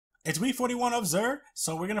It's week 41 of Zer,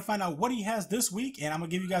 so we're going to find out what he has this week, and I'm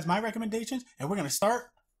going to give you guys my recommendations, and we're going to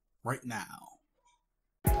start right now.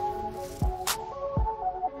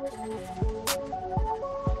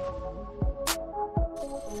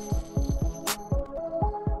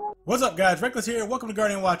 What's up guys, Reckless here, welcome to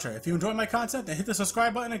Guardian Watcher. If you enjoy my content, then hit the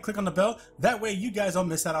subscribe button and click on the bell, that way you guys don't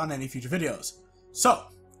miss out on any future videos. So,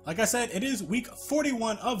 like I said, it is week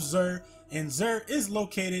 41 of Zer, and Zer is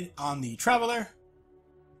located on the Traveler,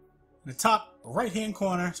 in the top right hand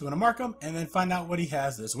corner, so we're going to mark him and then find out what he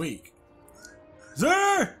has this week.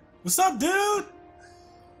 Zer! What's up, dude?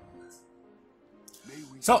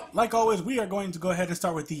 So, like always, we are going to go ahead and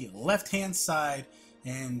start with the left hand side.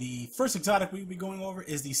 And the first exotic we'll be going over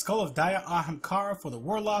is the Skull of Daya Ahamkara for the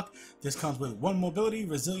Warlock. This comes with 1 mobility,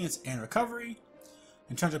 resilience, and recovery.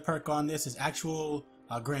 In terms of perk on this is actual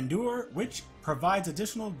Grandeur, which provides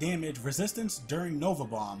additional damage resistance during Nova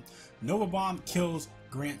Bomb. Nova Bomb kills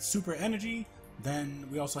grant super energy. Then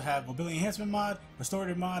we also have mobility enhancement mod,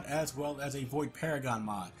 restorative mod, as well as a Void Paragon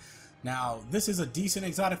mod. Now this is a decent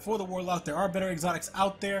exotic for the Warlock. There are better exotics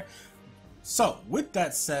out there. So with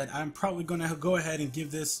that said, I'm probably going to go ahead and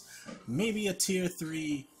give this maybe a tier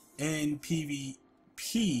 3 in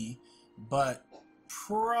PvP, but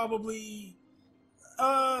probably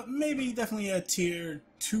maybe definitely a tier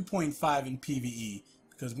 2.5 in PvE,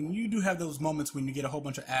 because when you do have those moments when you get a whole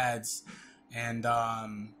bunch of ads and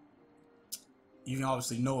you can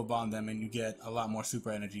obviously know about them and you get a lot more super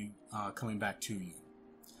energy coming back to you.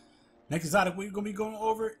 Next exotic we're going to be going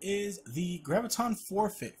over is the Graviton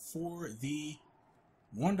Forfeit for the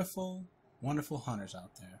wonderful, wonderful hunters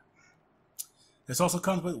out there. This also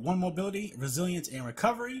comes with 1 mobility, resilience, and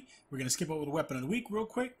recovery. We're going to skip over the weapon of the week real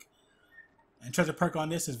quick. And treasure perk on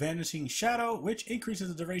this is Vanishing Shadow, which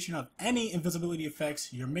increases the duration of any invisibility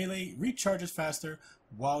effects. Your melee recharges faster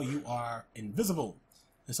while you are invisible.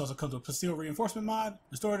 This also comes with Plasteel Reinforcement mod,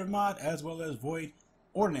 Restorative mod, as well as Void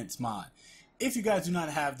Ordnance mod. If you guys do not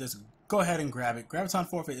have this, go ahead and grab it. Graviton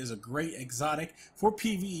Forfeit is a great exotic for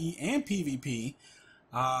PvE and PvP,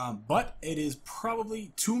 but it is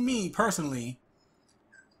probably, to me personally,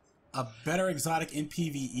 a better exotic in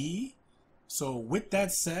PvE. So with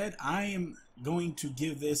that said, I am going to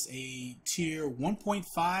give this a tier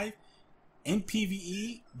 1.5 in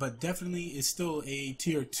PvE, but definitely is still a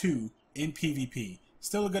tier 2 in PvP.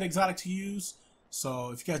 Still a good exotic to use,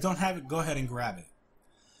 so if you guys don't have it, go ahead and grab it.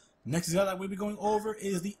 Next exotic we'll be going over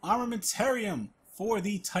is the Armamentarium for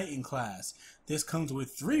the Titan class. This comes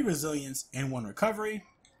with 3 resilience and 1 recovery.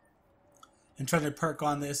 And treasure perk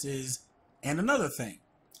on this is and another thing,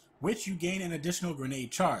 which you gain an additional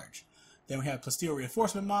grenade charge. Then we have Plasteel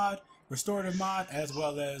Reinforcement mod, restorative mod, as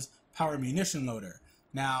well as power munition loader.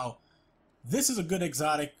 Now, this is a good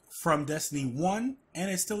exotic from Destiny 1,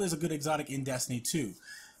 and it still is a good exotic in Destiny 2.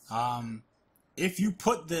 If you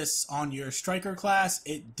put this on your striker class,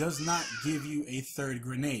 it does not give you a 3rd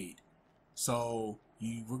grenade. So,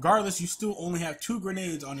 regardless, you still only have 2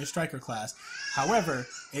 grenades on your striker class. However,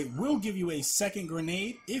 it will give you a 2nd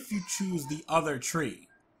grenade if you choose the other tree.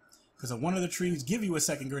 Because one of the trees give you a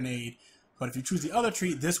 2nd grenade, but if you choose the other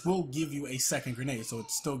tree, this will give you a 2nd grenade. So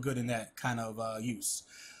it's still good in that kind of use.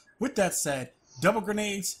 With that said, double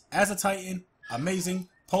grenades as a Titan, amazing.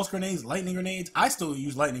 Pulse grenades, lightning grenades. I still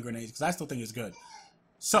use lightning grenades because I still think it's good.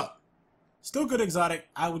 So, still good exotic.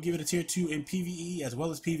 I would give it a tier 2 in PvE as well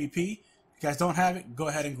as PvP. If you guys don't have it, go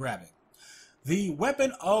ahead and grab it. The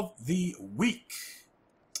weapon of the week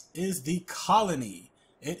is the Colony.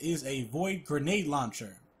 It is a Void Grenade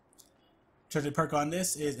Launcher. Treasure perk on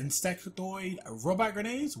this is Insectoid Robot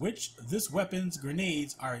Grenades, which this weapon's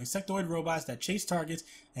grenades are insectoid robots that chase targets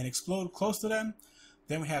and explode close to them.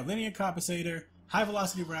 Then we have Linear Compensator, High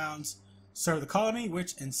Velocity Rounds, Serve the Colony,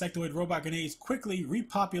 which insectoid robot grenades quickly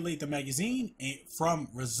repopulate the magazine from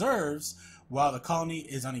reserves while the colony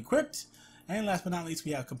is unequipped. And last but not least,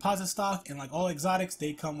 we have Composite Stock, and like all exotics,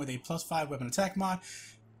 they come with a +5 weapon attack mod.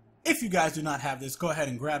 If you guys do not have this, go ahead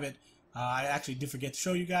and grab it. I actually did forget to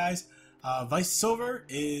show you guys. Vice Silver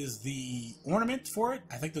is the ornament for it.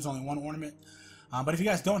 I think there's only 1 ornament. But if you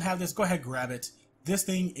guys don't have this, go ahead and grab it. This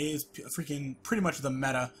thing is freaking pretty much the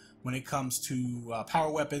meta when it comes to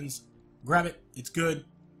power weapons. Grab it. It's good.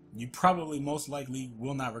 You probably most likely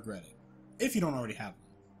will not regret it if you don't already have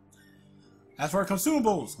them. As for our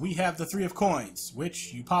consumables, we have the 3 of Coins,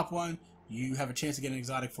 which you pop one, you have a chance to get an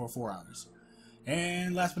exotic for 4 hours.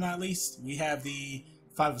 And last but not least, we have the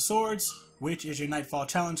 5 of Swords, which is your Nightfall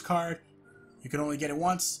Challenge card. You can only get it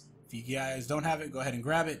once. If you guys don't have it, go ahead and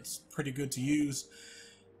grab it. It's pretty good to use.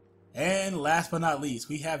 And last but not least,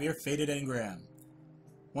 we have your Fated Engram.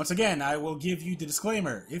 Once again, I will give you the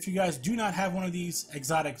disclaimer. If you guys do not have one of these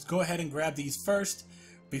exotics, go ahead and grab these first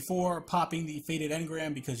before popping the Faded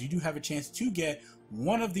Engram, because you do have a chance to get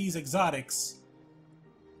one of these exotics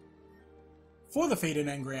for the Faded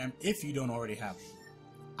Engram if you don't already have them.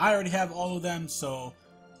 I already have all of them, so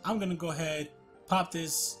I'm going to go ahead, pop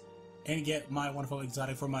this, and get my wonderful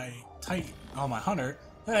exotic for my my hunter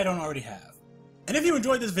that I don't already have. And if you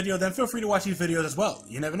enjoyed this video, then feel free to watch these videos as well.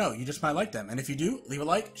 You never know, you just might like them. And if you do, leave a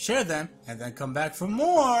like, share them, and then come back for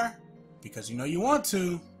more, because you know you want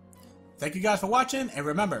to. Thank you guys for watching, and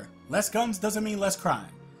remember, less guns doesn't mean less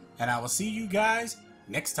crime. And I will see you guys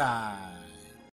next time.